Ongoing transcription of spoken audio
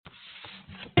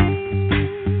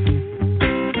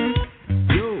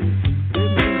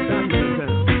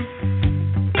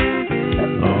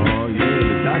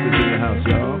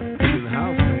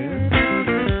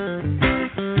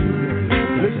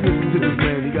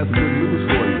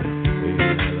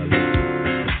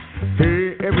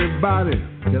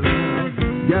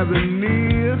having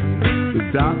near. The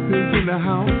doctor's in the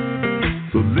house,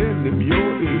 so lend him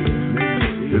your ear.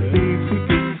 The things he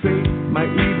can say might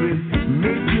even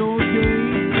make your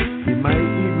day. He might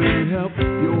even help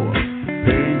your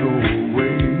pain go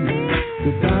away.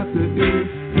 The doctor is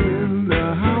in the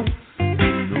house.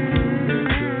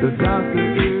 The doctor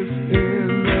is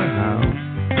in the house.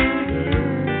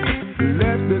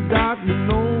 Let the doctor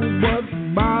know what's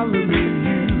bothering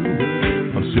you.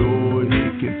 I'm sure he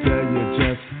can tell you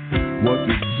just what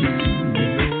to do.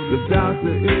 The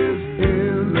doctor is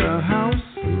in the house.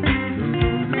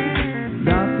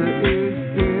 Doctor is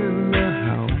in the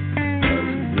house.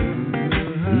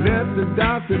 Let the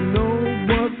doctor know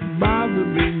what's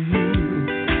bothering you.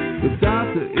 The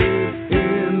doctor is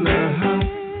in the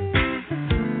house.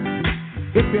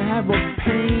 If you have a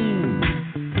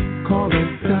pain, call a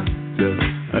doctor.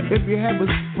 If you have a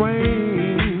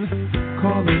sprain,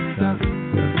 call a doctor.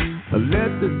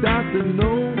 Let the doctor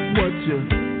know what you're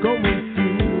going through.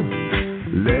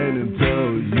 Let him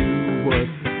tell you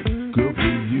what's good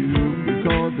for you.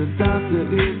 Because the doctor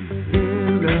is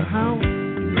in the house.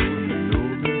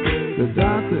 The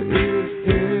doctor is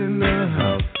in the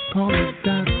house. Call a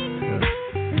doctor.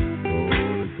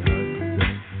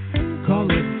 Call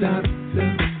a doctor.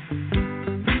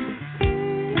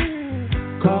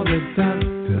 Call a doctor.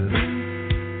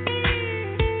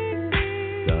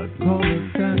 Call a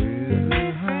doctor.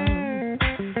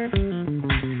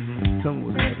 Tell me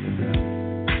what's happening now.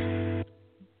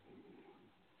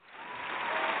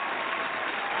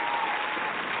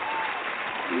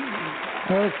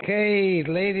 Okay,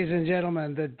 ladies and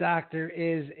gentlemen, the doctor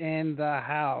is in the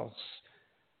house.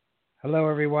 Hello,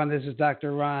 everyone. This is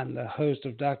Dr. Ron, the host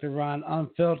of Dr. Ron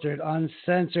Unfiltered,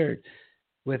 Uncensored,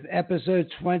 with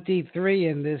episode 23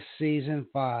 in this season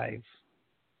 5.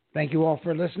 Thank you all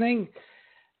for listening.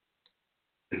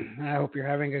 I hope you're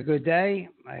having a good day.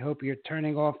 I hope you're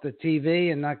turning off the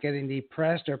TV and not getting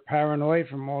depressed or paranoid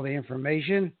from all the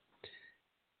information,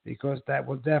 because that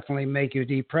will definitely make you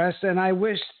depressed. And I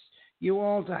wish you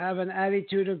all to have an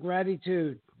attitude of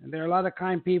gratitude. And there are a lot of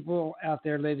kind people out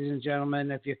there, ladies and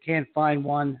gentlemen. If you can't find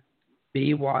one,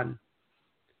 be one.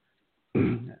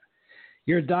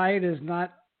 Your diet is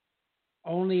not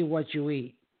only what you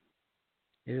eat.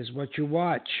 It is what you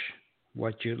watch,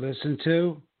 what you listen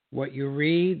to, what you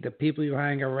read, the people you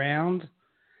hang around.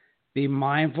 Be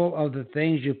mindful of the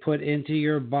things you put into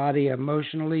your body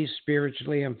emotionally,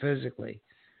 spiritually, and physically.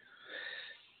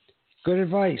 Good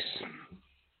advice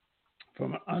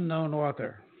from an unknown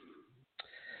author.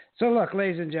 So look,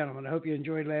 ladies and gentlemen, I hope you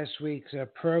enjoyed last week's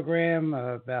program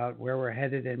about where we're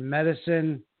headed in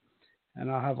medicine,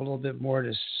 and I'll have a little bit more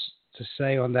to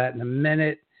say on that in a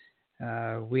minute.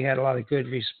 We had a lot of good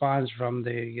response from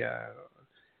the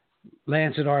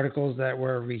Lancet articles that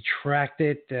were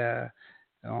retracted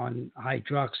on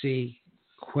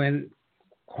hydroxyquinone,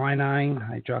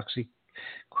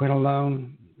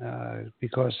 hydroxyquinolone,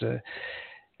 because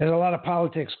there's a lot of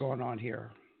politics going on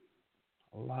here.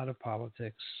 A lot of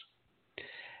politics.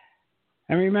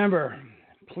 And remember,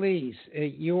 please,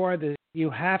 you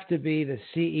have to be the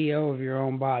CEO of your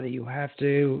own body. You have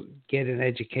to get an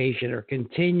education or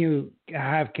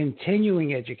have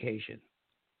continuing education.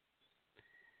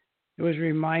 It was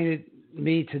reminded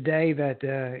me today that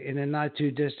in a not too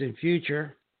distant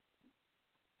future,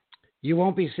 you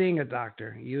won't be seeing a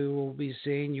doctor. You will be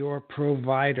seeing your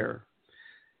provider.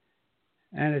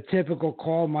 And a typical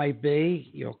call might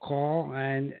be, you'll call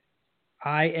and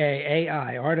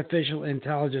AI, artificial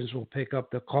intelligence, will pick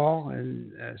up the call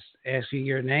and ask you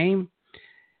your name.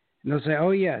 And they'll say,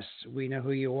 oh, yes, we know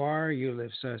who you are. You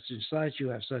live such and such. You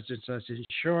have such and such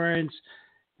insurance.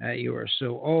 You are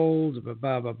so old, blah,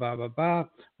 blah, blah, blah, blah, blah.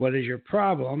 What is your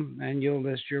problem? And you'll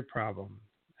list your problem.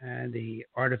 And the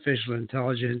artificial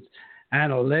intelligence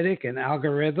analytic and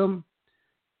algorithm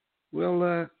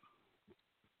will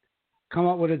come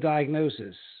up with a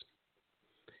diagnosis.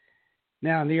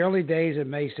 Now, in the early days, it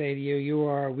may say to you,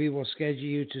 we will schedule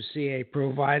you to see a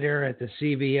provider at the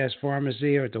CVS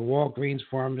pharmacy or at the Walgreens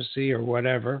pharmacy or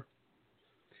whatever.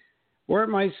 Or it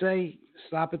might say,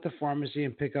 stop at the pharmacy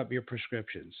and pick up your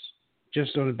prescriptions,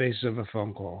 just on the basis of a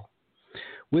phone call.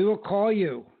 We will call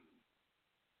you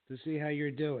to see how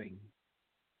you're doing.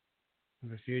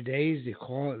 In a few days, they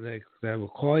will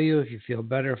call you. If you feel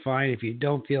better, fine. If you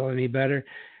don't feel any better,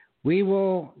 we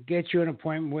will get you an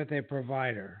appointment with a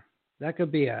provider. That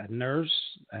could be a nurse,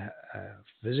 a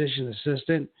physician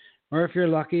assistant, or if you're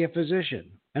lucky, a physician.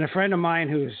 And a friend of mine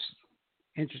who's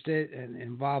interested and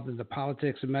involved in the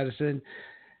politics of medicine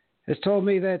has told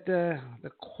me that the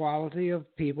quality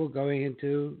of people going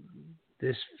into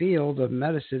this field of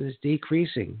medicine is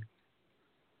decreasing.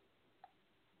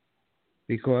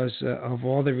 because of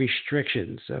all the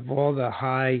restrictions, of all the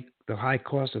high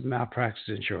cost of malpractice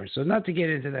insurance. So not to get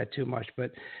into that too much,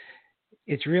 but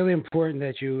it's really important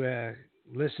that you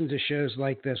listen to shows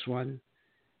like this one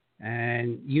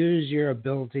and use your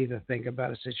ability to think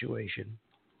about a situation.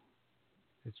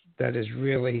 That is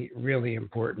really, really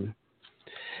important.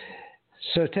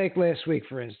 So take last week,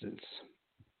 for instance.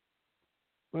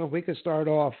 Well, we could start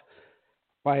off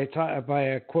by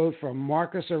a quote from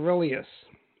Marcus Aurelius.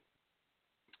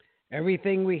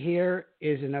 Everything we hear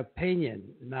is an opinion,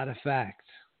 not a fact.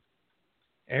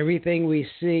 Everything we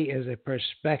see is a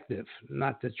perspective,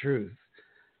 not the truth.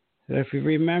 So if you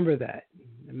remember that,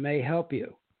 it may help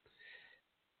you.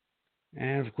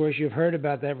 And of course, you've heard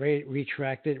about that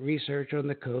retracted research on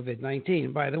the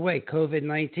COVID-19. By the way,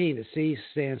 COVID-19, the C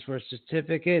stands for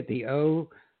certificate, the O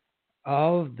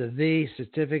of the V,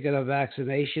 certificate of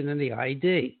vaccination, and the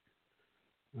ID.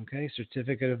 Okay,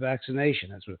 certificate of vaccination.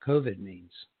 That's what COVID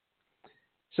means.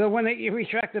 So when you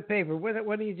retract the paper,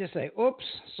 what do you just say? Oops,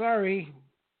 sorry.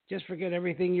 Just forget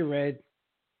everything you read.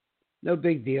 No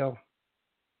big deal.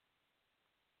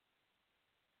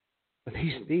 But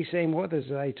these same authors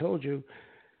that I told you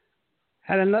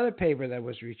had another paper that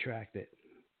was retracted.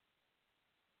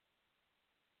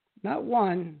 Not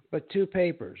one, but two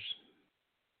papers.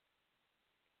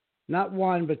 Not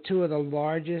one, but two of the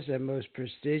largest and most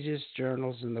prestigious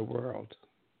journals in the world.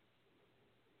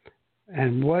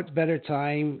 And what better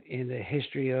time in the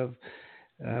history of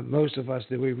most of us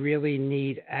that we really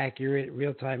need accurate,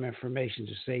 real-time information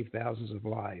to save thousands of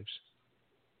lives.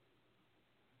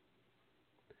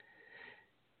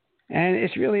 And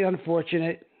it's really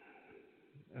unfortunate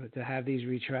to have these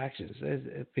retractions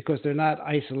because they're not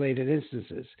isolated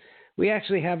instances. We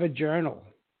actually have a journal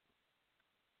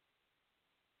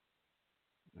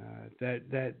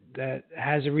that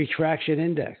has a retraction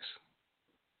index.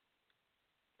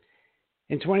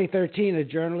 In 2013, a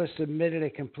journalist submitted a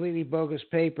completely bogus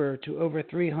paper to over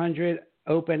 300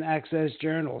 open access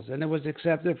journals, and it was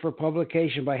accepted for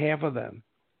publication by half of them.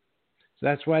 So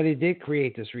that's why they did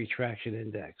create this retraction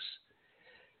index.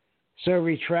 So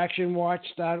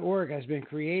retractionwatch.org has been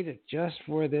created just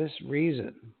for this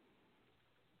reason.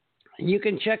 And you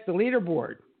can check the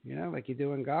leaderboard, like you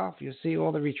do in golf. You'll see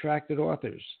all the retracted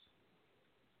authors.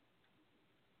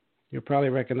 You'll probably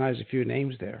recognize a few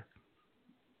names there.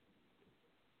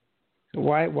 So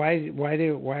why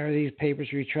are these papers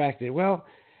retracted? Well,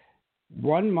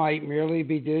 one might merely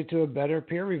be due to a better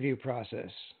peer review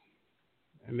process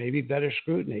and maybe better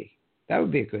scrutiny. That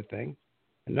would be a good thing.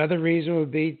 Another reason would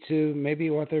be to maybe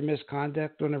author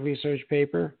misconduct on a research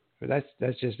paper.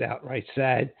 That's just outright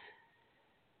sad.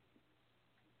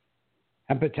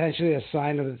 And potentially a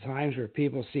sign of the times where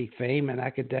people seek fame and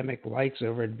academic likes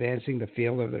over advancing the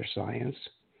field of their science.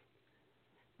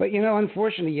 But,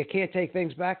 unfortunately, you can't take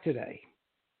things back today.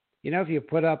 If you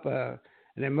put up an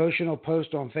emotional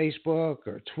post on Facebook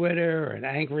or Twitter or an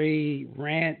angry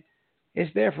rant,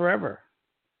 it's there forever.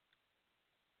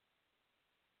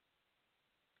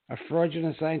 A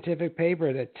fraudulent scientific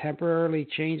paper that temporarily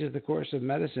changes the course of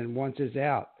medicine once it's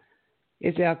out.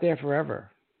 It's out there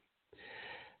forever.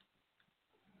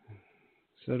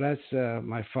 So that's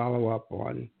my follow-up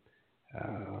on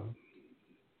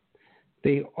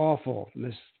the awful,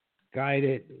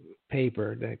 misguided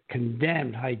paper that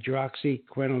condemned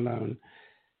hydroxyquinone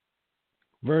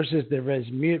versus the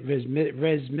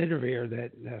resmetiravir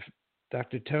that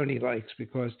Dr. Tony likes,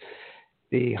 because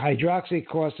the hydroxy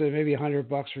costs maybe $100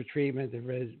 for treatment.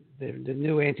 The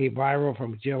new antiviral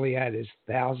from Gilead is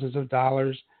thousands of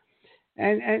dollars,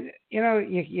 and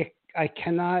I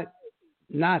cannot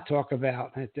not talk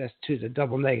about that's to the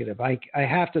double negative. I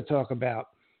have to talk about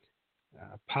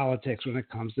politics when it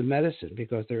comes to medicine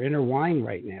because they're intertwined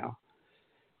right now.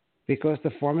 Because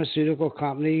the pharmaceutical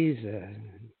companies,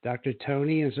 Dr.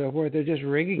 Tony and so forth, they're just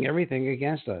rigging everything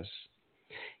against us.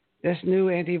 This new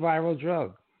antiviral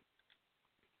drug,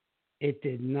 it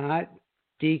did not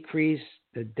decrease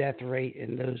the death rate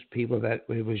in those people that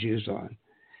it was used on.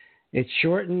 It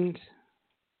shortened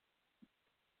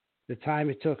the time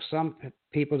it took some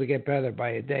people to get better by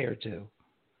a day or two.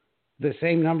 The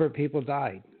same number of people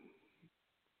died.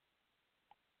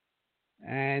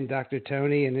 And Dr.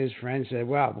 Tony and his friends said,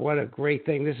 wow, what a great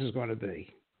thing this is going to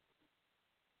be.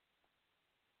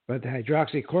 But the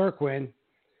hydroxychloroquine,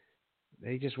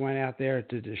 they just went out there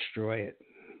to destroy it.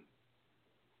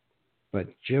 But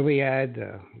Gilead,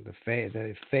 the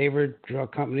favored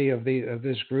drug company of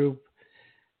this group,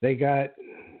 they got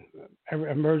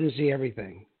emergency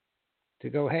everything to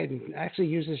go ahead and actually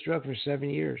use this drug for 7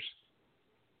 years.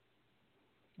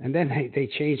 And then they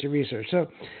changed the research. So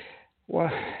Well,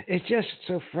 it's just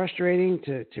so frustrating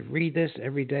to read this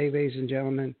every day, ladies and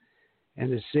gentlemen,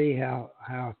 and to see how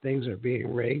things are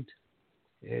being rigged.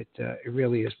 It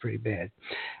really is pretty bad.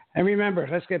 And remember,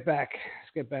 let's get back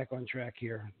on track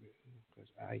here, because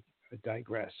I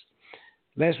digress.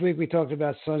 Last week we talked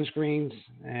about sunscreens,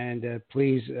 and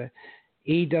please,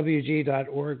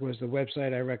 EWG.org was the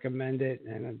website I recommended,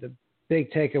 and the big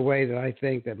takeaway that I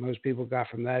think that most people got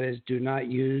from that is do not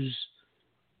use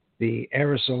the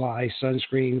aerosolized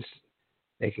sunscreens.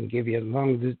 They can give you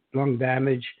lung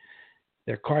damage.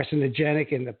 They're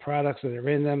carcinogenic in the products that are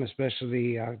in them,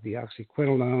 especially the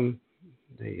oxyquinolone,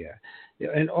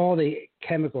 and all the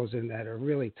chemicals in that are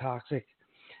really toxic.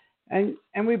 And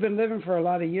we've been living for a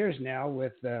lot of years now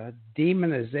with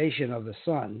demonization of the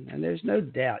sun, and there's no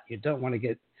doubt you don't want to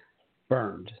get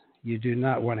burned. You do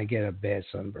not want to get a bad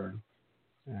sunburn.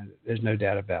 There's no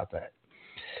doubt about that.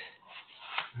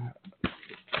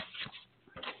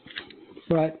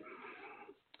 But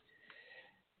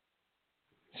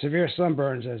severe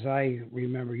sunburns, as I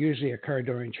remember, usually occur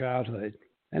during childhood,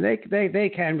 and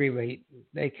they can relate.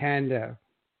 They can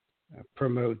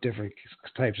promote different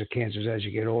types of cancers as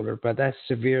you get older, but that's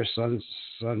severe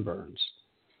sunburns.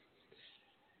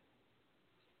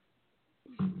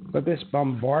 But this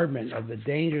bombardment of the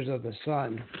dangers of the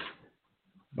sun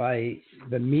by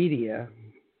the media,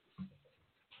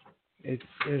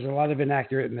 there's a lot of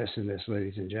inaccurateness in this,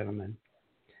 ladies and gentlemen.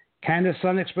 Can the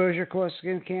sun exposure cause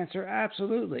skin cancer?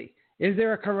 Absolutely. Is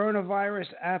there a coronavirus?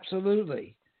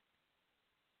 Absolutely.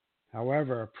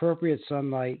 However, appropriate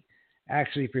sunlight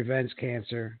actually prevents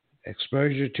cancer.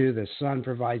 Exposure to the sun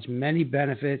provides many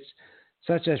benefits,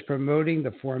 such as promoting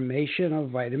the formation of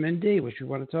vitamin D, which we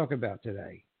want to talk about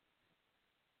today.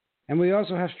 And we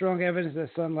also have strong evidence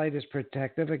that sunlight is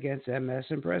protective against MS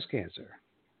and breast cancer.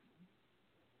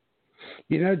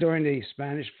 You know, during the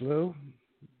Spanish flu,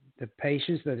 the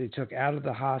patients that they took out of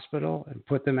the hospital and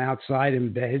put them outside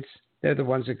in beds, they're the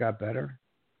ones that got better.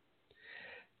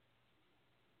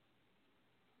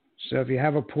 So if you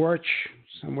have a porch,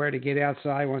 somewhere to get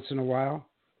outside once in a while,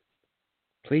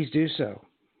 please do so.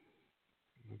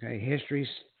 Okay, history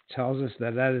tells us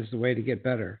that is the way to get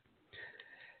better.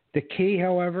 The key,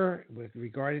 however,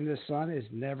 regarding the sun is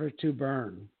never to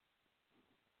burn.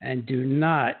 And do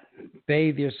not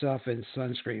bathe yourself in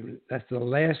sunscreen. That's the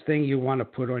last thing you want to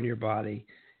put on your body.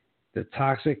 The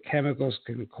toxic chemicals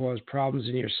can cause problems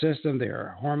in your system. They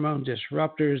are hormone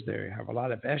disruptors. They have a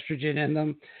lot of estrogen in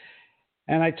them.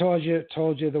 And I told you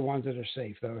the ones that are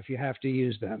safe, though, if you have to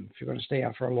use them, if you're going to stay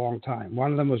out for a long time.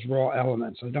 One of them was raw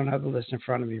elements. I don't have the list in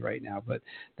front of me right now, but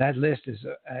that list is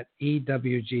at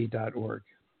EWG.org.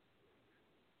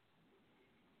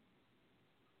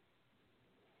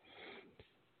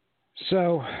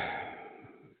 So,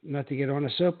 not to get on a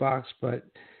soapbox, but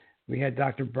we had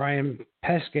Dr. Brian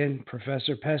Peskin,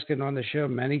 Professor Peskin, on the show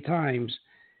many times,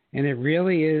 and it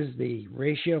really is the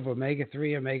ratio of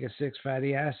omega-3, omega-6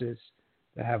 fatty acids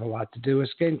that have a lot to do with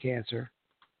skin cancer.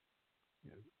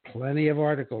 Plenty of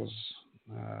articles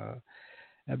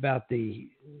about the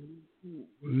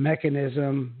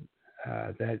mechanism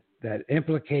that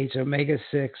implicates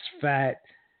omega-6 fat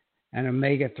and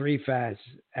omega-3 fats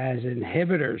as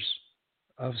inhibitors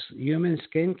of human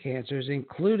skin cancers,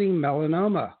 including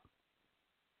melanoma.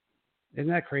 Isn't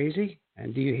that crazy?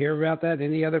 And do you hear about that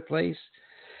any other place?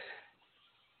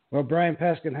 Well, Brian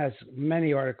Peskin has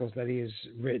many articles that he has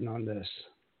written on this.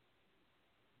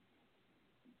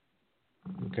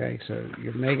 Okay, so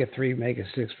your omega-3,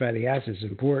 omega-6 fatty acids is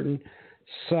important.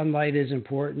 Sunlight is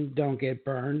important. Don't get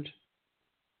burned.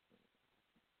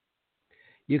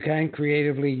 You can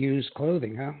creatively use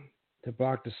clothing, to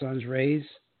block the sun's rays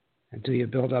until you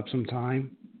build up some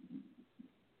time.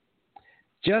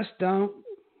 Just don't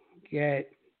get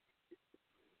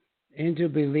into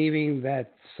believing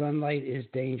that sunlight is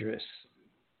dangerous.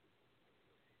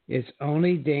 It's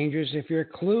only dangerous if you're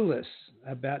clueless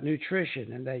about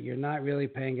nutrition and that you're not really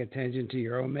paying attention to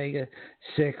your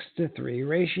omega-6 to 3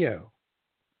 ratio.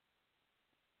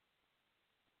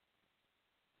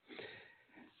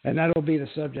 And that'll be the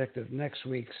subject of next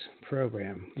week's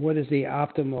program. What is the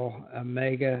optimal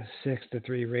omega-6 to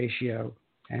 3 ratio,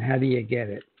 and how do you get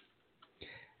it?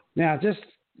 Now, just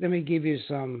let me give you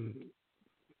some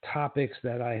topics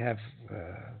that I have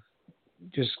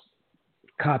just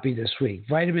copied this week.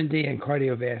 Vitamin D and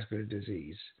cardiovascular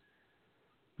disease.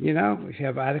 You know, if you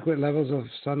have adequate levels of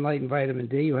sunlight and vitamin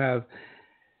D, you have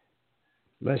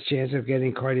less chance of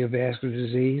getting cardiovascular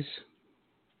disease.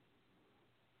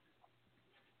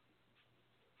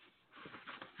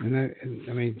 And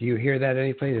I mean, do you hear that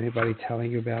anyplace? Anybody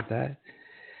telling you about that?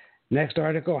 Next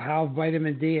article, how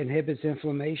vitamin D inhibits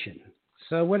inflammation.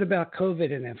 So what about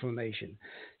COVID and inflammation?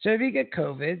 So if you get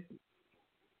COVID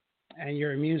and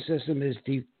your immune system is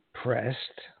depressed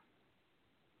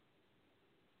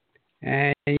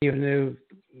and you have to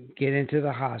get into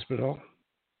the hospital,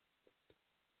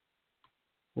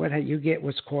 you get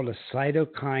what's called a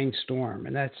cytokine storm,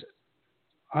 and that's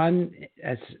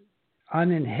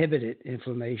uninhibited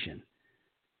inflammation.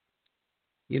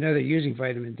 You know they're using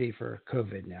vitamin D for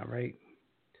COVID now, right?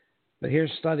 But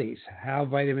here's studies how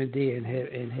vitamin D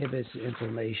inhibits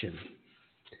inflammation.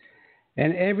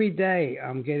 And every day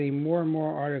I'm getting more and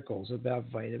more articles about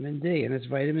vitamin D, and it's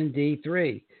vitamin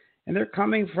D3. And they're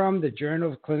coming from the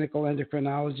Journal of Clinical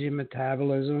Endocrinology and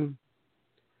Metabolism.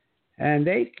 And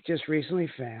they just recently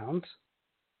found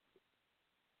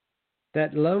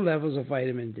that low levels of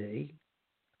vitamin D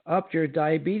up your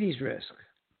diabetes risk,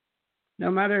 no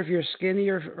matter if you're skinny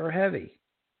or heavy.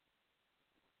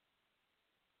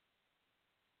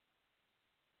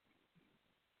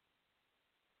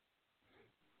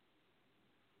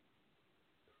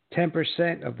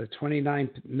 %10 of the 29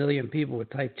 million people with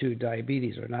type 2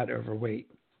 diabetes are not overweight.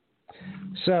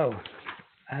 So,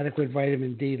 adequate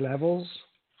vitamin D levels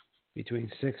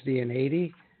between 60 and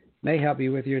 80 may help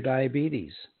you with your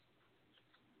diabetes.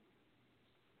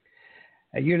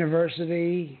 A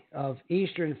University of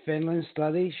Eastern Finland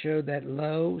study showed that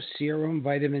low serum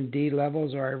vitamin D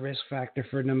levels are a risk factor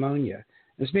for pneumonia.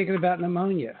 And speaking about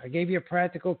pneumonia, I gave you a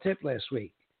practical tip last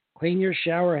week. Clean your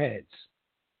shower heads.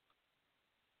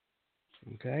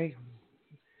 Okay?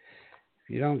 If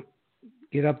you don't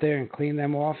get up there and clean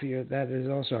them off, that is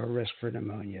also a risk for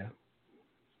pneumonia.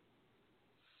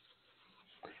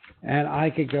 And I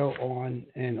could go on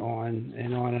and on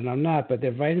and on, and I'm not, but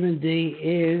the vitamin D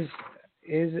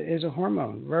is a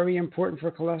hormone, very important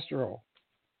for cholesterol.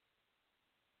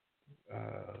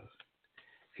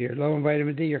 If you're low in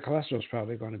vitamin D, your cholesterol is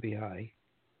probably going to be high.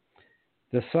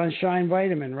 The sunshine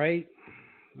vitamin, right?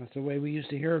 That's the way we used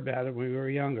to hear about it when we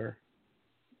were younger.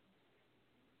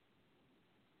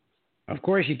 Of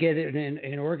course, you get it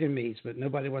in organ meats, but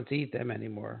nobody wants to eat them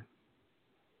anymore.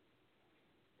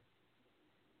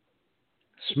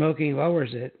 Smoking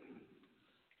lowers it,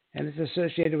 and it's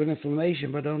associated with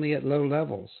inflammation, but only at low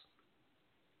levels.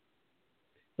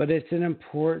 But it's an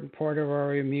important part of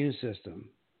our immune system.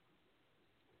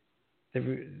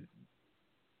 The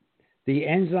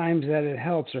enzymes that it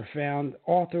helps are found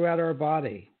all throughout our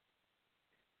body.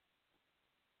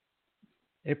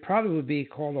 It probably would be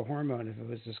called a hormone if it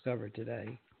was discovered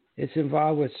today. It's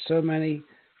involved with so many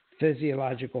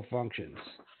physiological functions.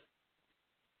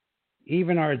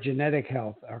 Even our genetic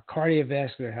health, our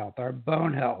cardiovascular health, our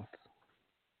bone health.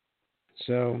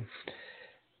 So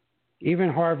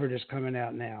even Harvard is coming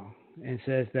out now and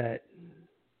says that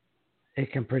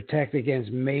it can protect against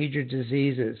major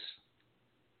diseases.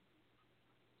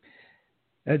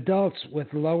 Adults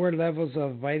with lower levels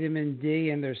of vitamin D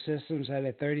in their systems had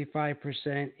a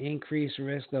 35% increased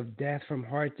risk of death from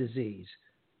heart disease,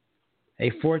 a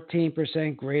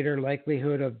 14% greater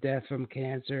likelihood of death from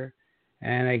cancer,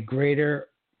 and a greater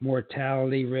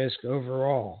mortality risk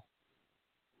overall.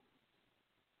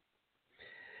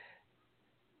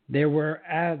 There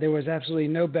was absolutely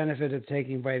no benefit of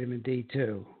taking vitamin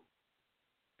D2.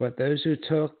 But those who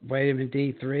took vitamin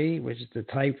D3, which is the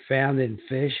type found in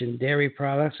fish and dairy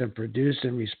products and produced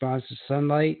in response to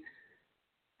sunlight,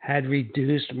 had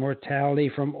reduced mortality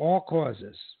from all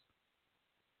causes.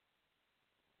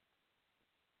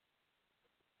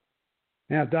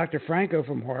 Now, Dr. Franco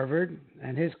from Harvard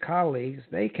and his colleagues,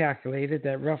 they calculated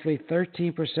that roughly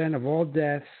 13% of all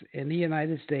deaths in the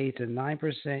United States and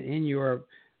 9% in Europe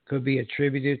could be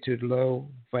attributed to low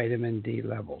vitamin D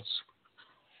levels.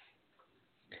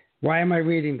 Why am I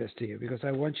reading this to you? Because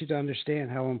I want you to understand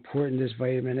how important this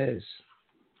vitamin is.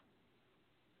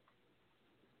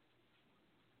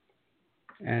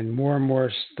 And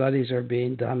more studies are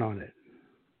being done on it.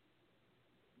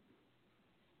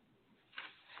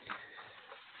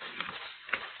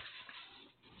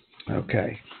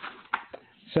 Okay.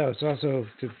 So it's also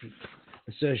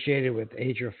associated with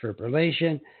atrial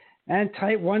fibrillation and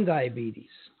type 1 diabetes.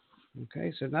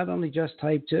 Okay, so not only just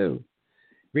type 2.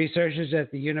 Researchers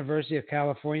at the University of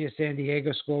California, San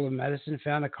Diego School of Medicine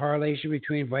found a correlation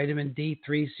between vitamin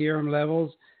D3 serum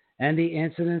levels and the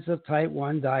incidence of type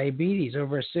 1 diabetes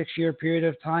over a 6-year period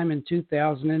of time in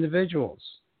 2,000 individuals.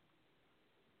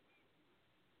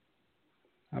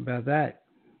 How about that?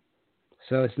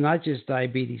 So it's not just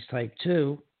diabetes type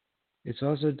 2, it's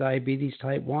also diabetes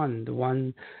type 1, the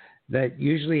one that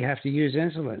usually have to use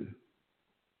insulin.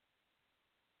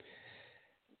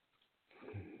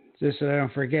 Just so I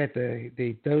don't forget,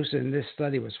 the dose in this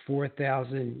study was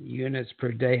 4,000 units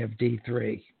per day of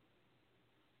D3.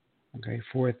 Okay,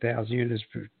 4,000 units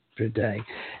per day.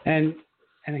 And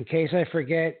in case I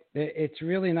forget, it's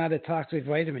really not a toxic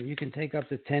vitamin. You can take up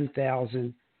to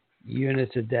 10,000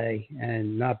 units a day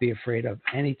and not be afraid of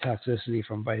any toxicity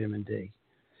from vitamin D.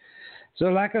 So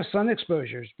lack of sun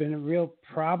exposure has been a real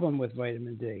problem with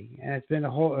vitamin D, and it's been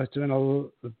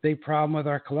a big problem with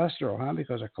our cholesterol, huh?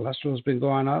 Because our cholesterol has been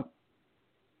going up.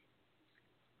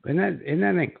 Isn't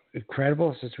that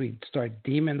incredible? Since we start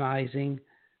demonizing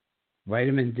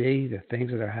vitamin D, the things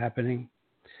that are happening.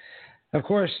 Of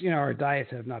course, our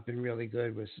diets have not been really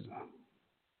good with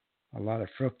a lot of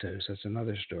fructose. That's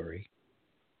another story.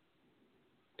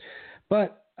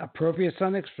 But appropriate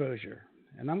sun exposure.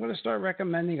 And I'm going to start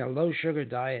recommending a low sugar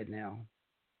diet now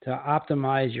to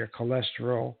optimize your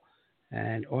cholesterol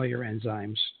and all your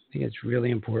enzymes. I think it's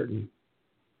really important.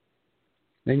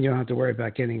 Then you don't have to worry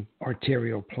about getting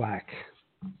arterial plaque.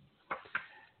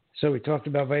 So we talked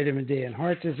about vitamin D and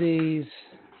heart disease,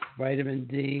 vitamin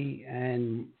D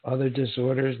and other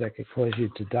disorders that could cause you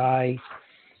to die.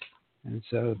 And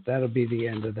so that'll be the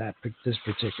end of this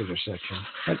particular section.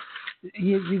 But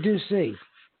you do see,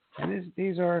 and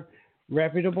these are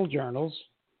reputable journals,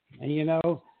 and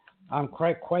I'm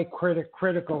quite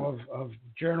critical of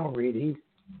journal reading,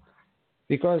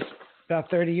 because about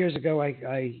 30 years ago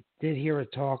I did hear a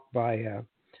talk by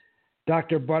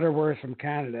Dr. Butterworth from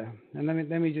Canada, and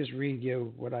let me just read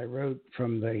you what I wrote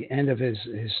from the end of his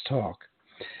talk.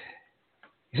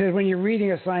 He said, when you're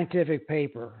reading a scientific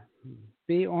paper,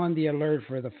 be on the alert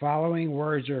for the following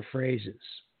words or phrases: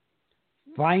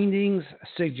 findings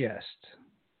suggest.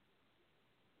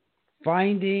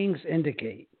 Findings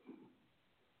indicate,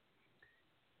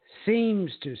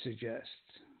 seems to suggest,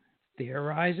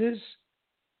 theorizes,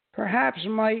 perhaps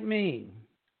might mean,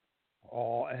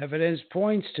 all evidence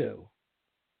points to,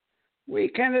 we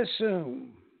can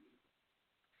assume,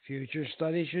 future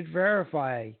study should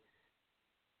verify,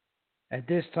 at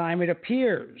this time it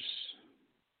appears,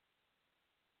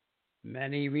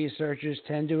 many researchers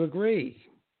tend to agree,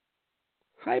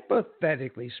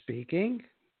 hypothetically speaking,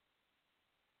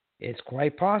 it's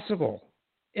quite possible,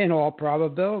 in all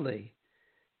probability,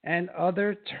 and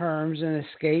other terms and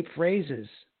escape phrases.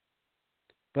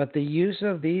 But the use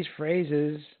of these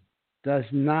phrases does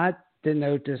not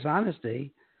denote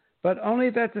dishonesty, but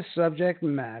only that the subject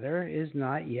matter is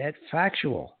not yet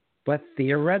factual, but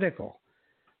theoretical.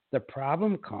 The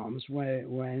problem comes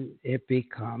when it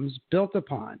becomes built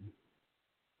upon.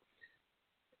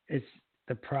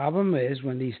 The problem is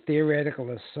when these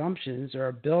theoretical assumptions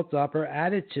are built up or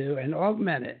added to and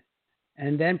augmented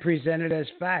and then presented as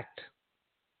fact.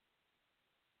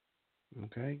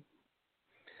 Okay?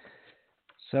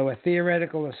 So a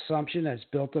theoretical assumption that's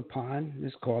built upon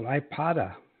is called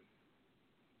hypothesis.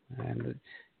 And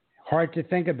hard to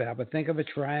think about, but think of a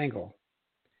triangle.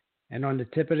 And on the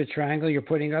tip of the triangle, you're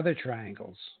putting other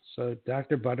triangles. So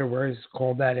Dr. Butterworth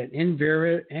called that an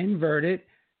inverted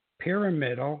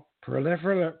pyramidal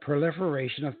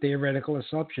proliferation of theoretical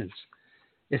assumptions.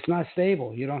 It's not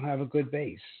stable. You don't have a good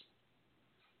base.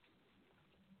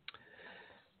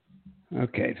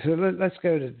 Okay, so let's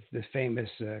go to the famous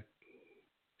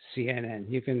CNN.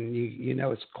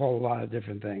 It's called a lot of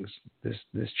different things,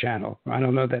 this channel. I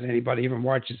don't know that anybody even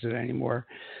watches it anymore.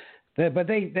 But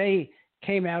they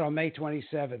came out on May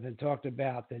 27th and talked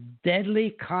about the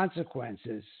deadly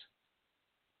consequences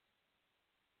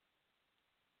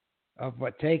of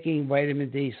taking vitamin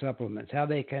D supplements, how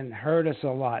they can hurt us a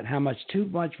lot, how much too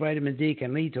much vitamin D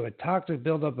can lead to a toxic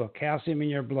buildup of calcium in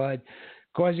your blood,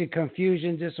 causing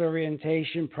confusion,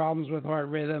 disorientation, problems with heart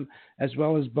rhythm, as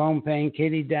well as bone pain,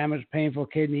 kidney damage, painful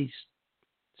kidney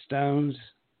stones.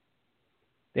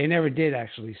 They never did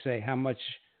actually say how much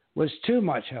was too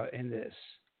much in this.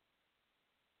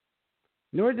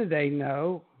 Nor did they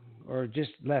know, or just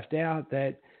left out,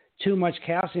 that too much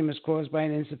calcium is caused by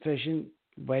an insufficient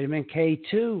vitamin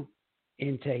K2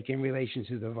 intake in relation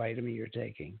to the vitamin you're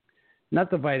taking, not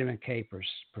the vitamin K per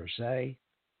se.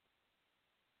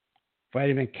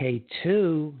 Vitamin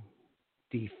K2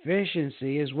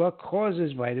 deficiency is what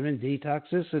causes vitamin D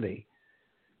toxicity.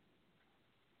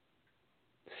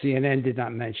 CNN did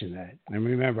not mention that. And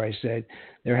remember, I said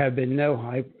there have been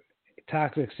no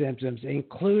toxic symptoms,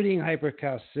 including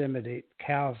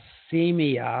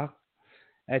hypercalcemia,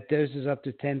 at doses up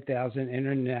to 10,000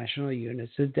 international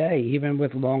units a day, even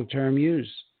with long-term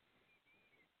use.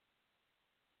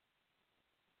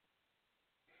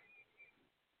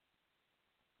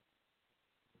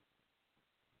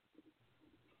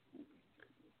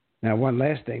 Now, one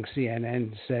last thing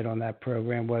CNN said on that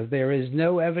program was there is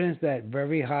no evidence that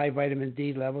very high vitamin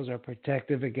D levels are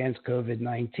protective against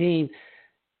COVID-19,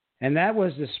 And that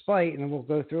was despite, and we'll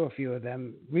go through a few of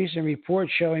them, recent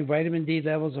reports showing vitamin D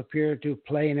levels appear to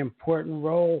play an important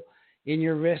role in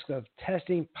your risk of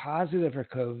testing positive for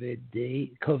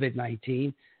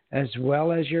COVID-19, as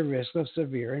well as your risk of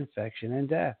severe infection and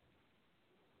death.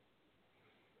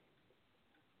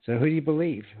 So who do you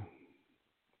believe?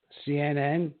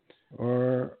 CNN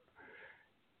or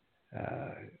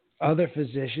other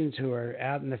physicians who are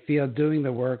out in the field doing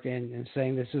the work and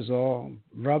saying this is all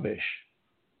rubbish?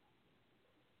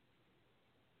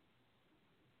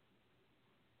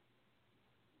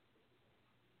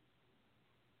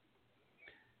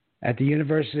 At the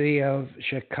University of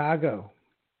Chicago,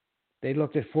 they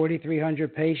looked at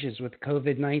 4,300 patients with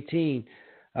COVID-19,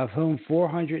 of whom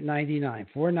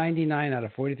 499 out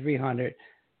of 4,300,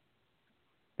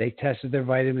 they tested their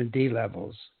vitamin D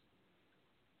levels.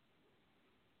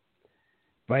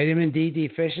 Vitamin D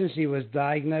deficiency was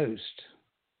diagnosed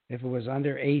if it was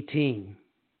under 18.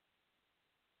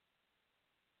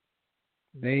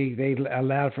 They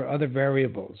allowed for other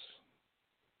variables.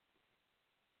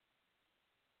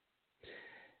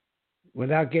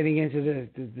 Without getting into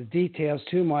the details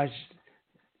too much,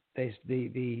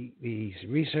 the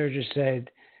researchers said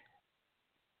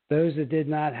those that did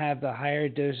not have the higher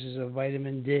doses of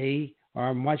vitamin D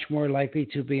are much more likely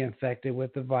to be infected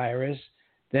with the virus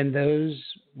than those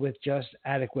with just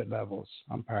adequate levels.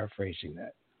 I'm paraphrasing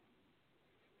that.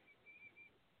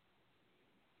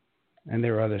 And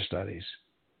there are other studies.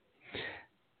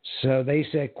 So they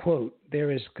said, quote,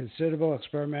 there is considerable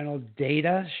experimental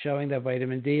data showing that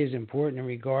vitamin D is important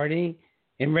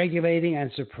in regulating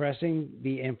and suppressing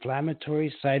the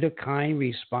inflammatory cytokine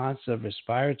response of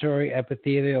respiratory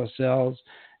epithelial cells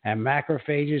and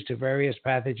macrophages to various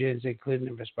pathogens, including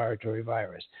the respiratory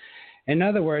virus. In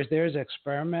other words, there is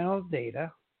experimental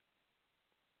data.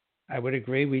 I would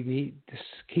agree we need to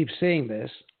keep seeing this,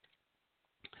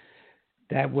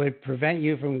 that would prevent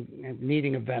you from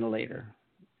needing a ventilator,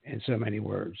 in so many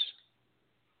words.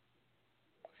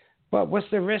 But what's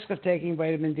the risk of taking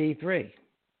vitamin D3?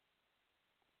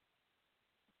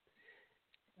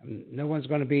 No one's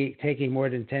going to be taking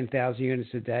more than 10,000 units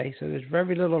a day, so there's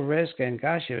very little risk. And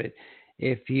gosh,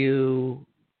 if you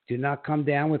do not come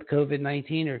down with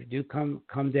COVID-19, or if you do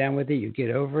come down with it, you get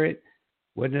over it,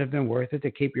 wouldn't it have been worth it to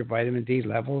keep your vitamin D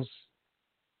levels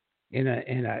in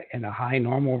a high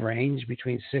normal range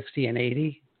between 60 and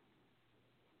 80?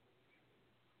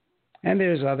 And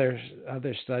there's other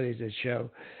studies that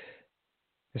show,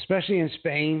 especially in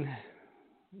Spain,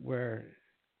 where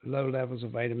low levels of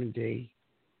vitamin D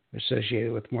are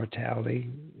associated with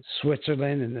mortality.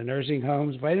 Switzerland and the nursing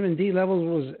homes, vitamin D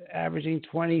levels was averaging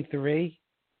 23.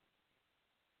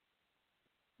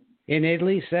 In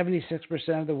Italy,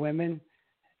 76% of the women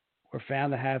were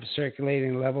found to have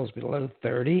circulating levels below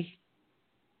 30.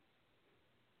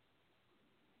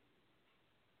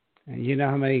 And you know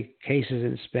how many cases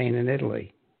in Spain and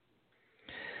Italy.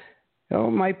 So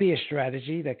it might be a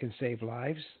strategy that can save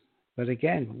lives, but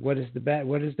again, what is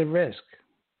the risk?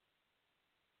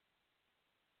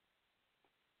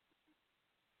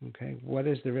 Okay, what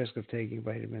is the risk of taking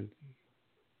vitamin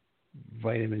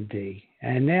D?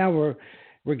 And now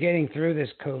we're getting through this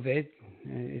COVID.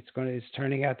 It's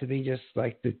turning out to be just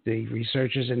like the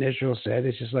researchers in Israel said.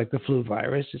 It's just like the flu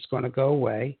virus. It's going to go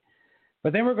away.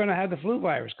 But then we're going to have the flu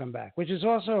virus come back, which is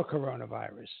also a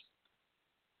coronavirus.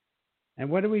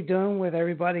 And what are we doing with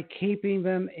everybody? Keeping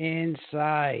them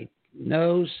inside.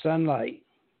 No sunlight.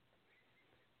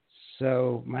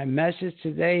 So my message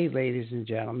today, ladies and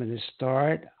gentlemen, is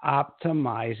start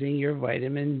optimizing your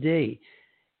vitamin D.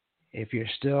 If you're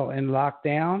still in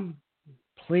lockdown,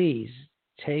 please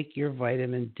take your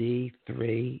vitamin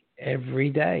D3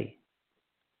 every day,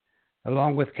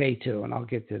 along with K2, and I'll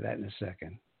get to that in a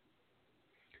second.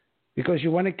 Because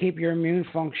you want to keep your immune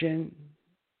function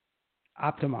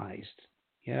optimized.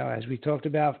 You know, as we talked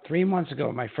about 3 months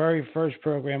ago, my very first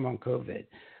program on COVID,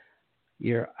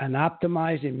 an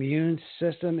optimized immune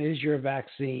system is your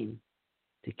vaccine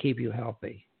to keep you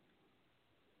healthy.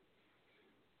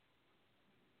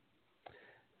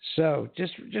 So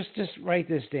just write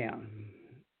this down.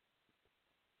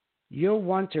 You'll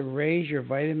want to raise your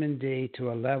vitamin D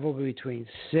to a level between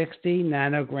 60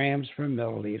 nanograms per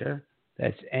milliliter,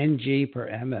 that's Ng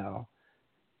per ml,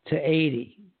 to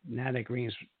 80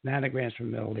 nanograms per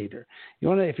milliliter.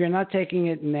 If you're not taking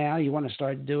it now, you want to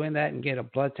start doing that and get a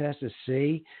blood test to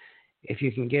see if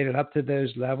you can get it up to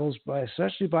those levels,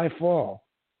 especially by fall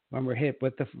when we're hit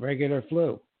with the regular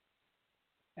flu.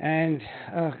 And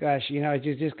oh gosh, I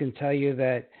just can tell you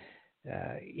that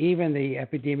even the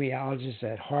epidemiologists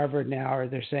at Harvard now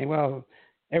they're saying, well,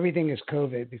 everything is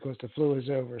COVID because the flu is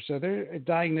over. So they're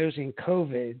diagnosing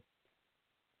COVID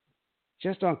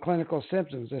just on clinical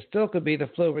symptoms. It still could be the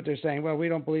flu, but they're saying, well, we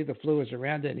don't believe the flu is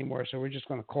around anymore, so we're just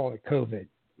going to call it COVID.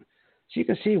 So you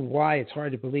can see why it's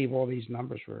hard to believe all these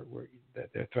numbers that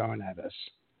they're throwing at us.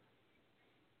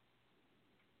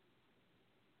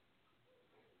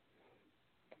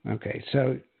 Okay,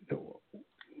 so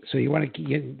you want to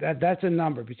get that's a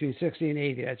number between 60 and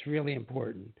 80. That's really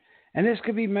important, and this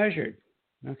could be measured.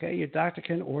 Okay, your doctor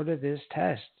can order this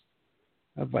test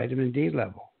of vitamin D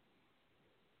level.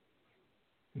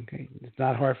 Okay, it's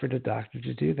not hard for the doctor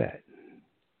to do that.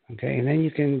 Okay, and then you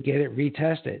can get it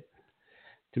retested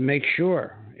to make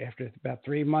sure. After about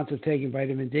 3 months of taking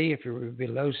vitamin D, if you're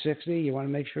below 60, you want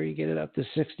to make sure you get it up to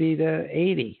 60 to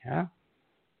 80, huh?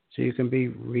 So you can be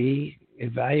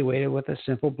re-evaluated with a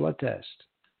simple blood test.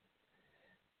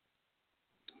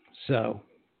 So,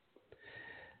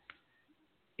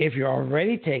 if you're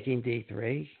already taking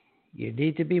D3, you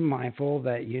need to be mindful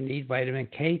that you need vitamin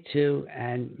K2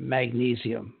 and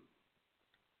magnesium.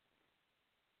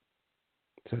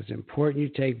 So it's important you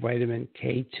take vitamin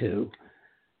K2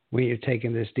 when you're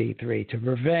taking this D3 to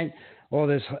prevent all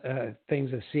this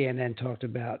things that CNN talked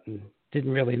about and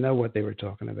didn't really know what they were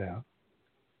talking about.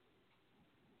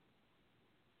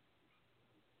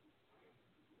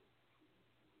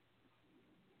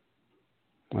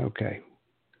 Okay.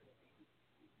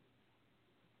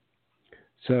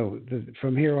 So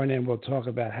from here on in, we'll talk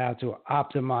about how to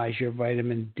optimize your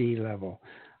vitamin D level,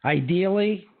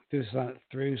 ideally through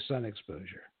sun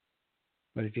exposure.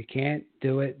 But if you can't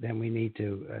do it, then we need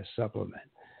to supplement.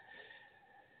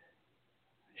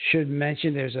 Should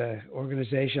mention there's an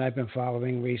organization I've been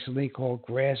following recently called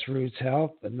Grassroots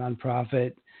Health, a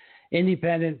nonprofit,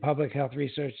 independent public health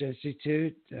research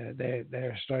institute.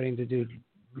 They're starting to do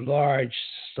large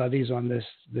studies on this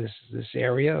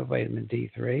area of vitamin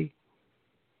D3.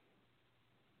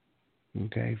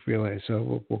 Okay, really.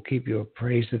 So we'll keep you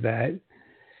appraised of that.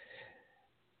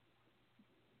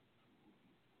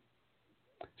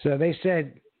 So they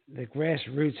said the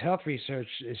Grassroots Health research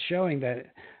is showing that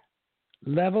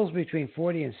levels between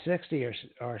 40 and 60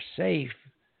 are safe,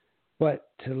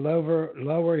 but to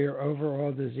lower your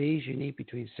overall disease, you need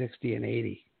between 60 and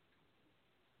 80.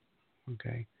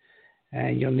 Okay,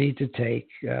 and you'll need to take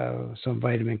some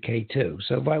vitamin K2.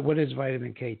 So what is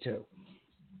vitamin K2?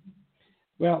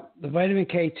 Well, the vitamin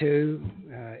K2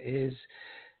 is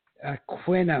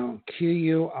quinone,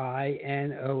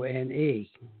 Q-U-I-N-O-N-E.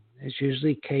 It's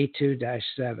usually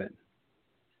K2-7.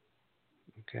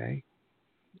 Okay.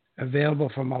 Available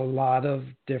from a lot of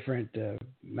different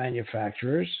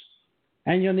manufacturers.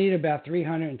 And you'll need about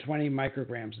 320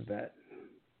 micrograms of that.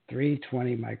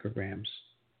 320 micrograms.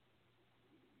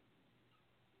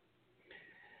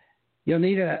 You'll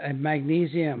need a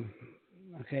magnesium.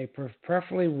 Okay,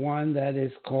 preferably one that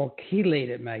is called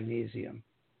chelated magnesium.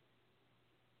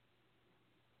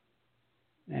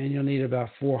 And you'll need about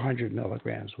 400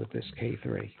 milligrams with this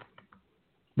K3.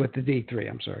 With the D3,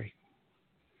 I'm sorry.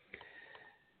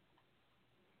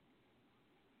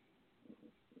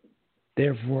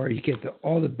 Therefore, you get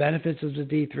all the benefits of the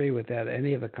D3 without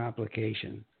any of the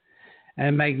complication.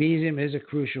 And magnesium is a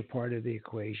crucial part of the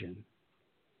equation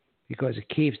because it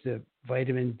keeps the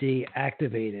vitamin D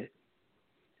activated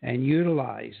and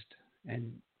utilized,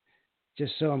 and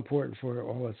just so important for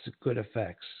all its good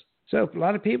effects. So a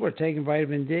lot of people are taking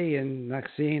vitamin D and not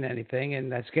seeing anything,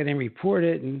 and that's getting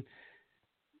reported, and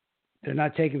they're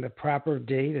not taking the proper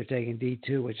D. They're taking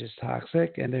D2, which is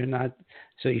toxic, and they're not.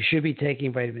 So you should be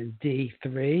taking vitamin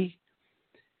D3,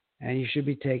 and you should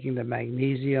be taking the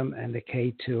magnesium and the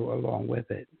K2 along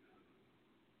with it.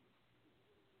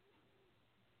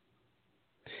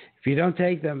 If you don't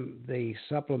take the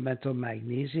supplemental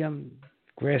magnesium,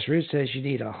 Grassroots says you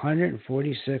need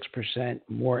 146%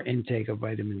 more intake of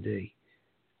vitamin D.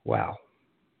 Wow.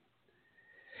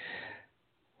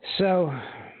 So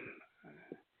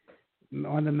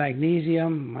on the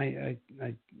magnesium,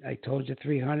 I told you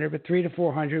 300, but 300 to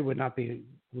 400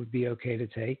 would be okay to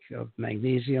take of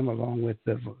magnesium along with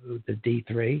the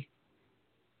D3.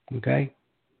 Okay.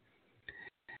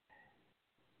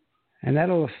 And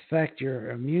that'll affect your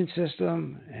immune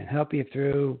system and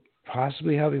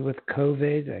possibly help you with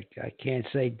COVID. I can't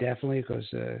say definitely because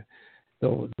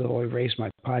they'll erase my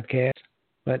podcast.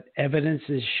 But evidence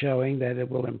is showing that it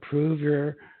will improve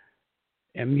your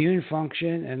immune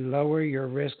function and lower your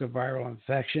risk of viral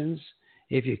infections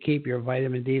if you keep your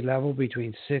vitamin D level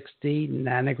between 60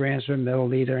 nanograms per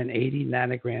milliliter and 80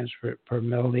 nanograms per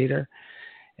milliliter.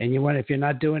 And if you're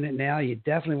not doing it now, you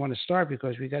definitely want to start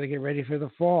because we got to get ready for the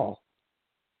fall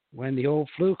when the old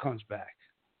flu comes back.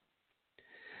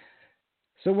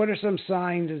 So what are some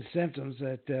signs and symptoms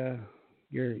that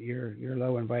you're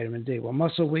low in vitamin D. Well,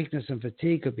 muscle weakness and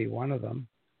fatigue could be one of them.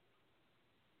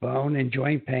 Bone and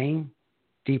joint pain,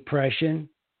 depression,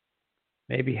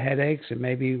 maybe headaches, and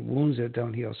maybe wounds that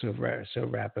don't heal so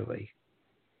rapidly.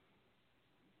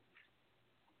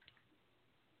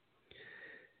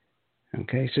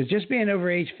 Okay, so just being over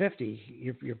age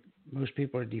 50, most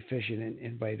people are deficient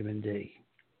in vitamin D.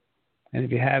 And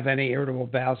if you have any irritable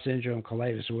bowel syndrome,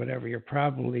 colitis, or whatever, you're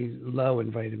probably low in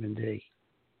vitamin D.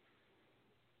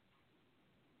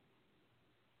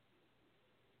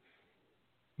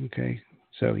 Okay,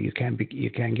 so you can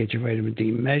get your vitamin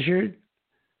D measured.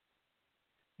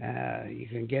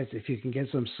 If you can get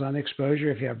some sun exposure.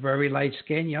 If you have very light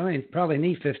skin, you probably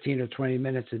need 15 or 20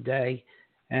 minutes a day.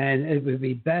 And it would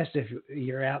be best if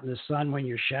you're out in the sun when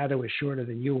your shadow is shorter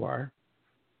than you are.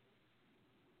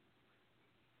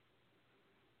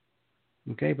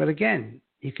 Okay, but again,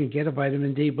 you can get a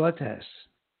vitamin D blood test.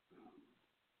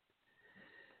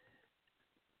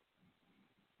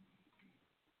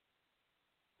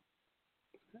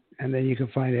 And then you can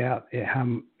find out how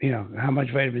much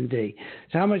vitamin D.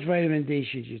 So how much vitamin D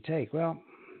should you take? Well,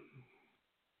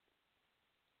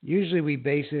 usually we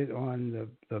base it on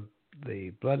the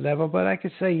blood level, but I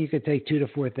could say you could take 2,000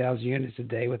 to 4,000 units a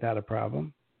day without a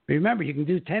problem. Remember, you can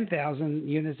do 10,000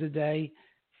 units a day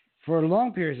for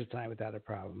long periods of time without a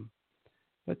problem.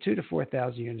 But 2,000 to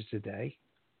 4,000 units a day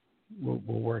will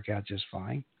work out just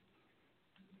fine.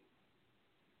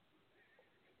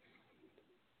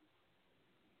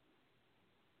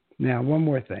 Now, one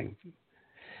more thing.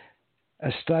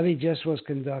 A study just was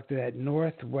conducted at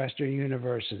Northwestern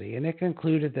University, and it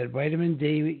concluded that vitamin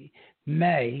D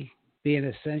may be an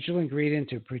essential ingredient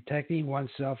to protecting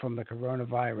oneself from the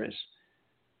coronavirus.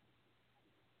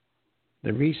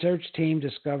 The research team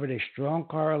discovered a strong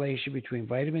correlation between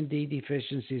vitamin D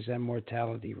deficiencies and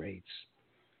mortality rates.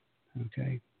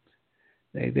 Okay.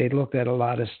 They looked at a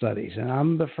lot of studies, and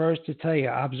I'm the first to tell you,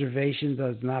 observation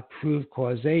does not prove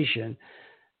causation.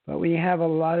 But when you have a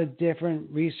lot of different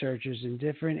researchers in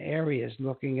different areas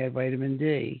looking at vitamin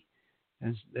D,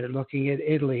 and they're looking at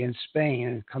Italy and Spain,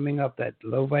 and coming up that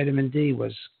low vitamin D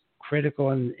was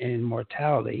critical in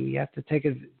mortality, you have to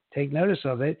take notice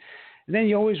of it. And then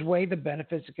you always weigh the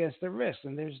benefits against the risks,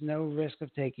 and there's no risk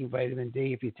of taking vitamin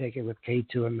D if you take it with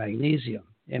K2 and magnesium,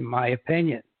 in my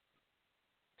opinion.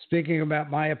 Speaking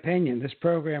about my opinion, this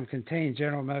program contains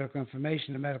general medical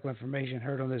information. The medical information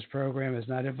heard on this program is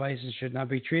not advice and should not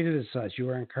be treated as such. You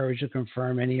are encouraged to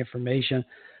confirm any information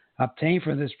obtained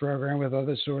from this program with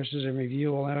other sources and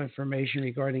review all information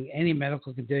regarding any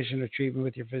medical condition or treatment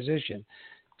with your physician.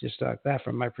 Just like that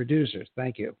from my producers.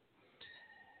 Thank you.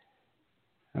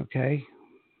 Okay.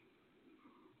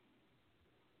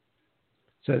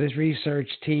 So this research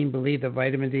team believed that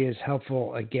vitamin D is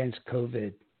helpful against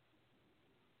COVID.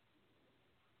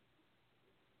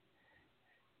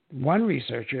 One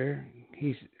researcher,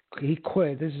 he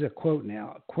quoted, this is a quote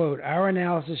now, quote, "Our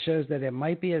analysis shows that it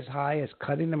might be as high as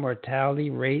cutting the mortality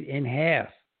rate in half.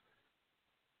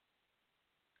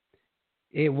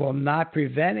 It will not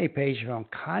prevent a patient from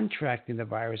contracting the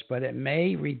virus, but it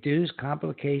may reduce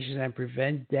complications and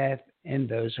prevent death in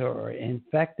those who are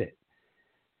infected."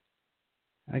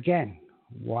 Again,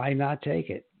 why not take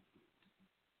it?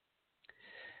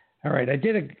 All right,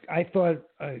 I thought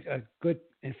a good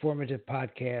informative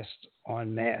podcast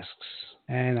on masks.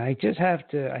 And I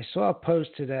saw a post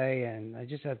today, and I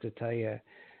just have to tell you,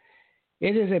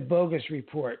 it is a bogus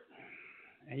report.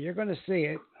 And you're going to see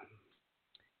it.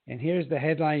 And here's the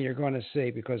headline you're going to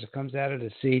see because it comes out of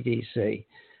the CDC.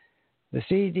 The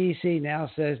CDC now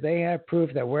says they have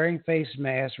proof that wearing face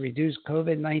masks reduced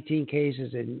COVID-19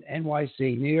 cases in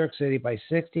NYC, New York City, by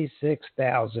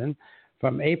 66,000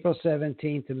 from April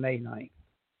 17th to May 9th.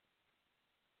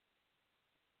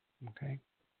 Okay.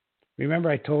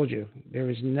 Remember, I told you there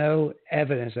is no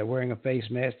evidence that wearing a face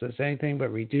mask does anything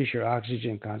but reduce your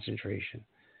oxygen concentration,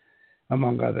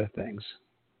 among other things.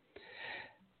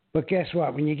 But guess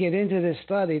what? When you get into this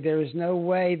study, there is no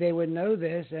way they would know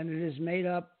this, and it is made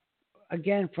up,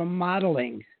 again, from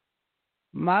modeling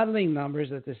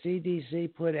numbers that the CDC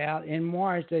put out in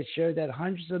March that showed that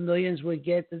hundreds of millions would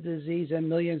get the disease and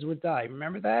millions would die.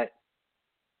 Remember that?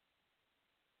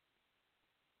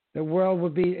 It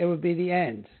would be the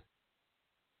end.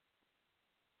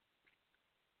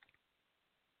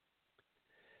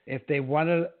 If they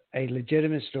wanted a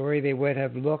legitimate story, they would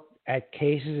have looked at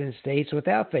cases in states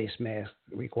without face mask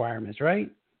requirements,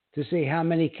 right? To see how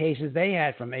many cases they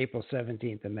had from April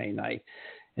 17th to May 9th.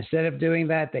 Instead of doing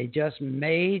that, they just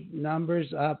made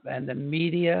numbers up, and the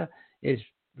media is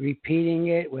repeating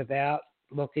it without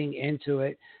looking into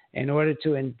it. in order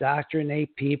to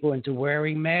indoctrinate people into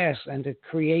wearing masks and to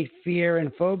create fear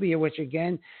and phobia, which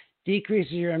again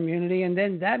decreases your immunity, and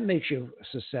then that makes you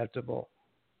susceptible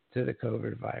to the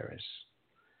COVID virus.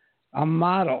 A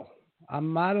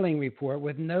modeling report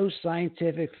with no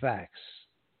scientific facts.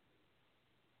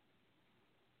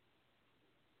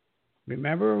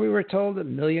 Remember, we were told that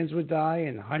millions would die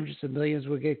and hundreds of millions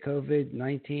would get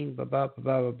COVID-19, blah, blah,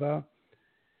 blah, blah, blah.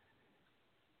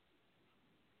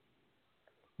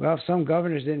 Well, if some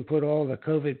governors didn't put all the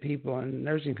COVID people in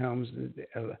nursing homes,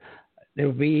 there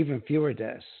would be even fewer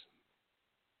deaths.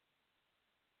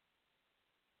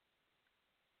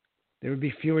 There would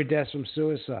be fewer deaths from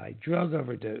suicide, drug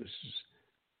overdose.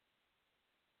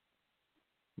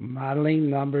 Modeling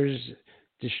numbers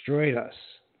destroyed us.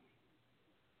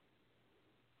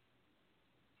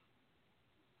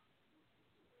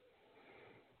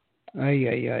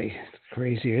 It's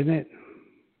crazy, isn't it?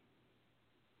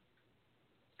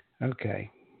 Okay.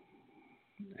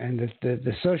 And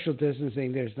the social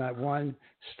distancing, there's not one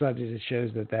study that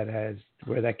shows that has,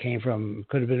 where that came from.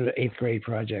 Could have been an 8th grade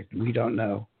project. We don't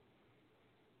know.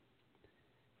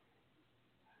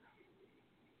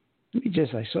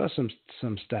 I saw some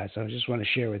stats I just want to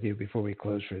share with you before we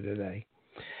close for today.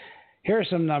 Here are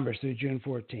some numbers through June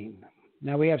 14.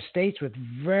 Now, we have states with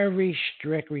very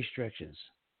strict restrictions.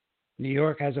 New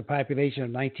York has a population of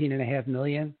 19.5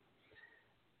 million.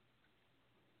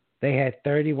 They had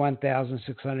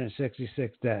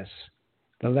 31,666 deaths.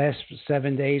 The last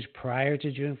 7 days prior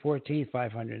to June 14,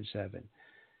 507.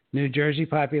 New Jersey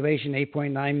population,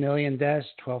 8.9 million deaths,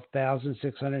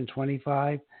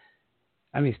 12,625.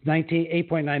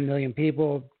 8.9 million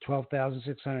people,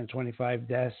 12,625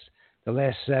 deaths. The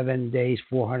last 7 days,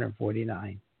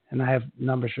 449. And I have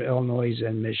numbers for Illinois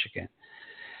and Michigan.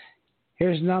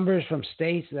 Here's numbers from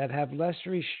states that have less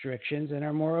restrictions and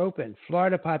are more open.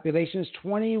 Florida population is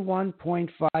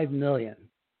 21.5 million,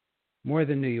 more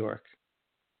than New York.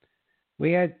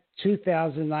 We had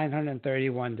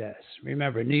 2,931 deaths.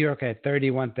 Remember, New York had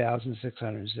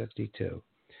 31,662.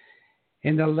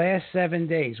 In the last 7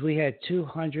 days, we had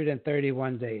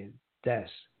 231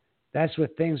 deaths. That's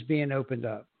with things being opened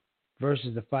up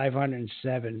versus the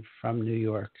 507 from New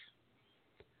York.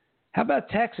 How about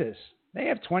Texas? They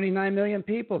have 29 million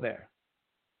people there.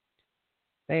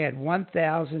 They had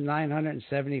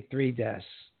 1,973 deaths.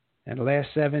 In the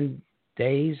last 7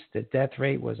 days, the death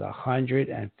rate was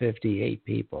 158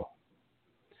 people.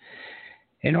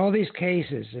 In all these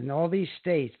cases, in all these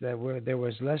states there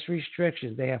was less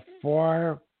restrictions, they have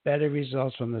far better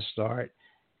results from the start,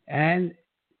 and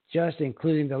just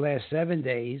including the last 7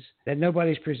 days that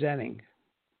nobody's presenting,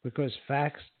 because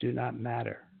facts do not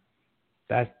matter.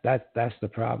 That's the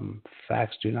problem.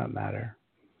 Facts do not matter.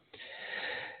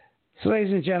 So,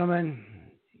 ladies and gentlemen,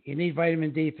 you need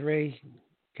vitamin D3. It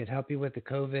could help you with the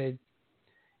COVID.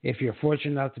 If you're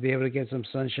fortunate enough to be able to get some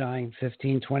sunshine,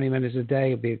 15, 20 minutes a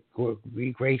day will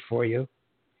be great for you.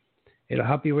 It'll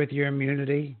help you with your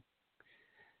immunity.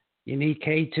 You need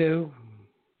K2.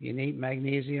 You need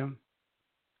magnesium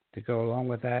to go along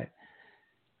with that.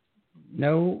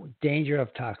 No danger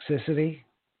of toxicity,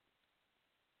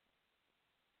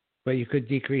 but you could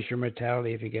decrease your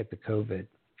mortality if you get the COVID.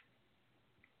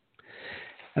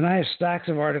 And I have stacks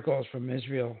of articles from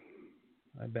Israel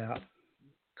about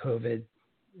COVID.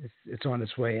 It's on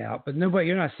its way out. But nobody,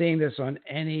 you're not seeing this on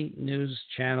any news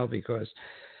channel because,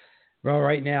 well,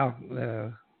 right now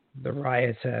the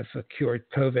riots have cured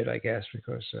COVID, I guess,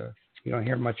 because you don't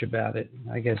hear much about it.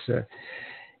 I guess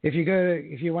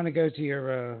if you want to go to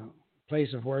your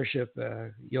place of worship,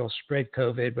 you'll spread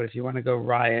COVID. But if you want to go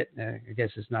riot, I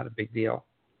guess it's not a big deal.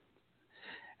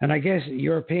 And I guess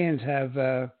Europeans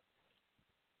have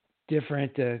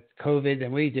different COVID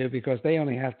than we do because they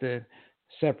only have to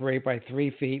separate by 3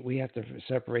 feet. We have to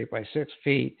separate by 6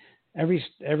 feet. Every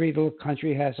little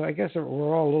country has. So I guess we're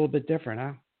all a little bit different,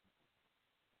 huh?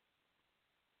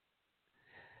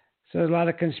 So a lot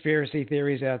of conspiracy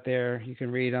theories out there. You can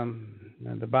read them.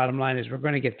 And the bottom line is we're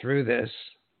going to get through this.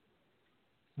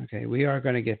 Okay, we are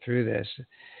going to get through this.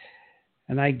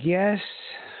 And I guess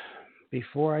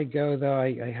before I go, though,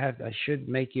 I should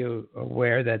make you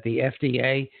aware that the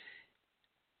FDA,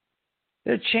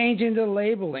 they're changing the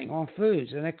labeling on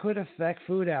foods, and it could affect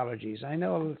food allergies. I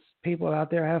know people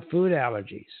out there have food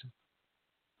allergies.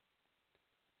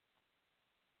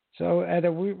 So at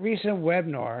a recent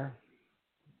webinar,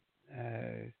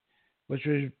 which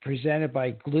was presented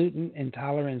by Gluten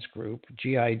Intolerance Group,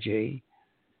 GIG,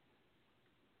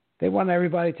 they want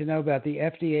everybody to know about the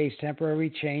FDA's temporary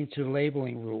change to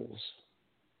labeling rules.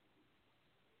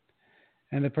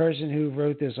 And the person who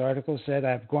wrote this article said,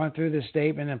 I've gone through the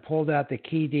statement and pulled out the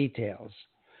key details.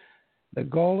 The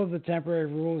goal of the temporary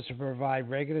rule is to provide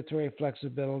regulatory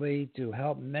flexibility to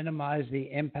help minimize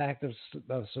the impact of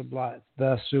the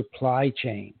supply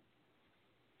chain.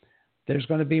 There's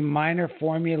going to be minor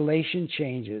formulation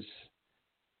changes.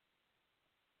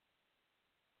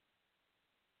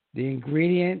 The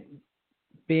ingredient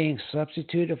being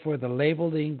substituted for the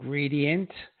labeled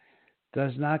ingredient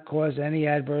does not cause any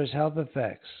adverse health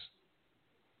effects.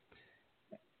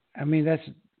 I mean,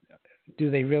 do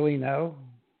they really know?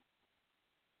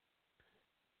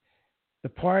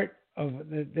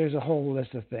 There's a whole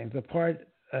list of things. The part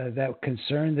that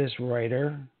concerned this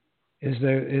writer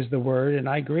is the word, and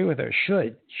I agree with her,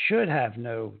 should have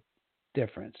no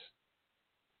difference.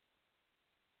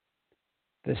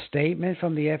 The statement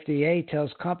from the FDA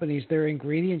tells companies their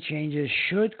ingredient changes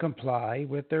should comply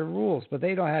with their rules, but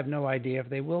they don't have no idea if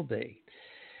they will be.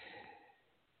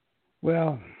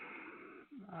 Well,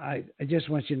 I just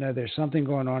want you to know there's something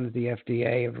going on at the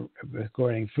FDA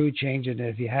regarding food change, and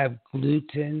if you have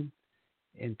gluten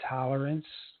intolerance,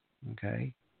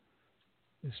 okay,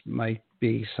 this might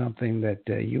be something that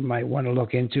you might want to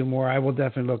look into more. I will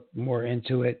definitely look more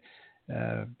into it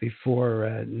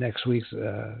before next week's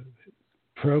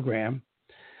program.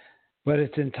 But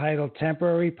it's entitled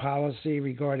Temporary Policy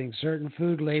Regarding Certain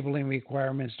Food Labeling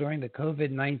Requirements During the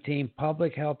COVID-19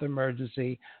 Public Health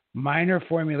Emergency, Minor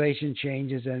Formulation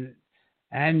Changes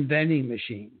and Vending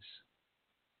Machines.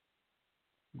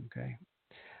 Okay.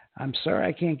 I'm sorry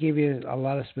I can't give you a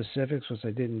lot of specifics because I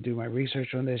didn't do my research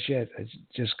on this yet. I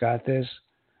just got this.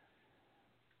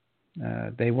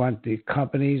 They want the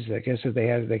companies, I guess, if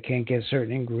they can't get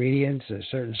certain ingredients or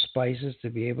certain spices to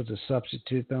be able to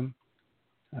substitute them.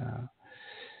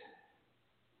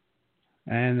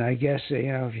 And I guess,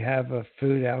 if you have a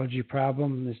food allergy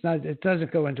problem, it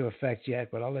doesn't go into effect yet,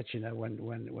 but I'll let you know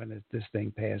when this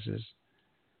thing passes.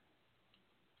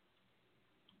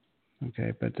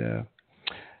 Okay, but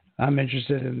I'm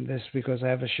interested in this because I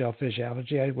have a shellfish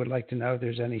allergy. I would like to know if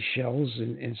there's any shells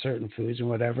in certain foods and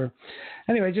whatever.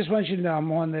 Anyway, I just want you to know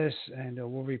I'm on this, and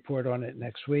we'll report on it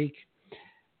next week.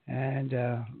 And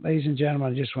ladies and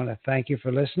gentlemen, I just want to thank you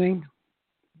for listening.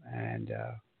 And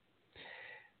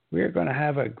we're going to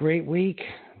have a great week.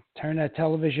 Turn that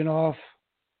television off.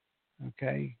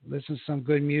 Okay, listen to some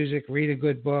good music. Read a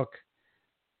good book.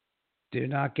 Do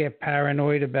not get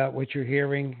paranoid about what you're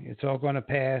hearing. It's all going to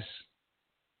pass.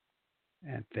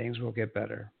 And things will get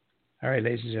better. All right,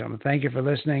 ladies and gentlemen, thank you for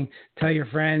listening. Tell your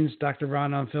friends, Dr.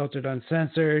 Ron Unfiltered,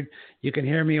 Uncensored. You can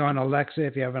hear me on Alexa.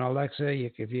 If you have an Alexa,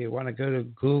 if you want to go to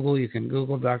Google, you can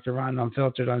Google Dr. Ron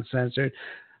Unfiltered, Uncensored.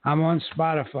 I'm on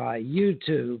Spotify,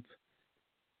 YouTube,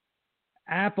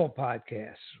 Apple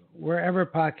Podcasts, wherever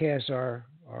podcasts are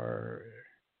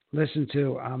listened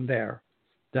to, I'm there.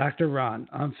 Dr. Ron,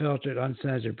 Unfiltered,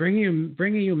 Uncensored,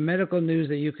 bringing you medical news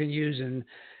that you can use. And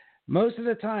most of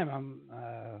the time, I'm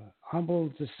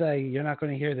humbled to say you're not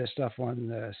going to hear this stuff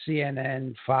on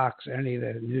CNN, Fox, any of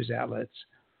the news outlets.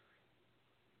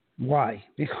 Why?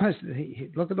 Because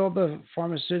look at all the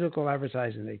pharmaceutical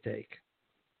advertising they take.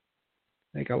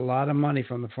 Make a lot of money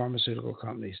from the pharmaceutical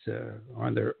companies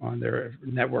on their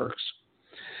networks.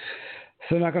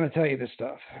 So I'm not going to tell you this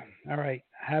stuff. All right.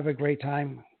 Have a great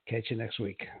time. Catch you next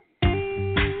week.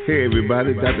 Hey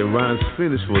everybody, Dr. Ron's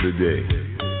finished for today.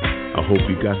 I hope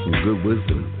you got some good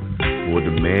wisdom for what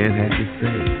the man had to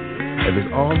say. If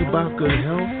it's all about good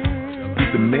health,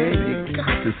 he's the man you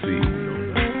got to see.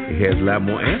 He has a lot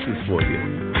more answers for you.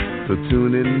 So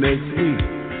tune in next week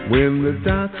when the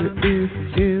doctor is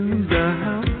in the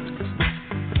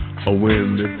house. Or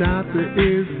when the doctor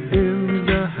is in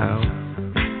the house.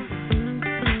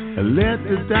 And let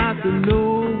the doctor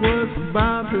know what's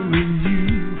bothering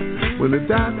you. When the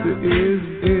doctor is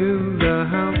in the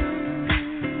house.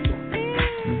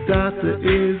 The doctor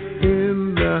is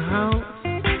in the house.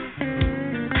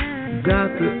 The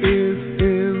doctor is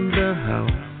in the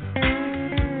house.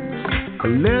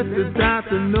 Let the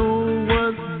doctor know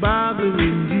what's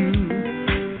bothering you.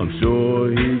 I'm sure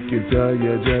he can tell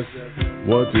you just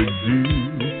what to do.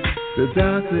 The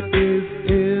doctor is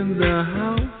in the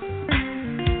house.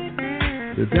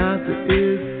 The doctor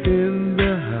is in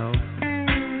the house.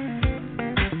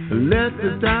 Let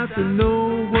the doctor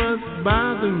know what's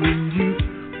bothering you.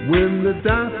 When the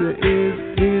doctor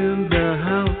is in the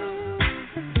house.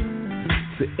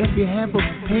 So if you have a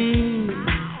pain,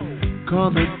 call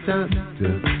the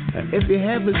doctor. If you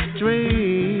have a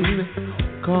strain,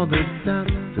 call the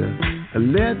doctor.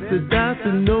 Let the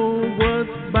doctor know what's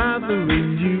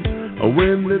bothering you.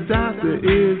 When the doctor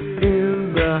is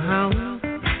in the house.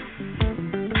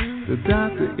 The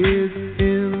doctor is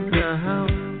in the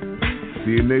house.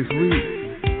 See you next week.